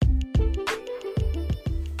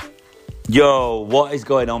Yo, what is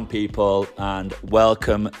going on, people? And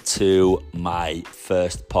welcome to my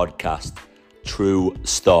first podcast, True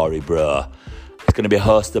Story Bro. It's going to be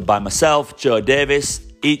hosted by myself, Joe Davis.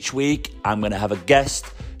 Each week, I'm going to have a guest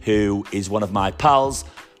who is one of my pals.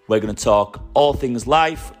 We're going to talk all things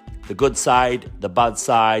life, the good side, the bad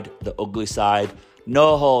side, the ugly side,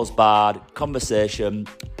 no holds barred, conversation,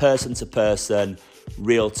 person to person,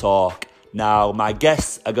 real talk. Now, my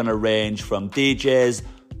guests are going to range from DJs,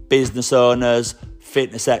 business owners,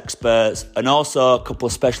 fitness experts, and also a couple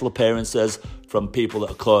of special appearances from people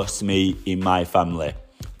that are close to me in my family.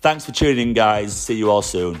 Thanks for tuning in, guys. See you all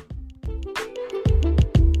soon.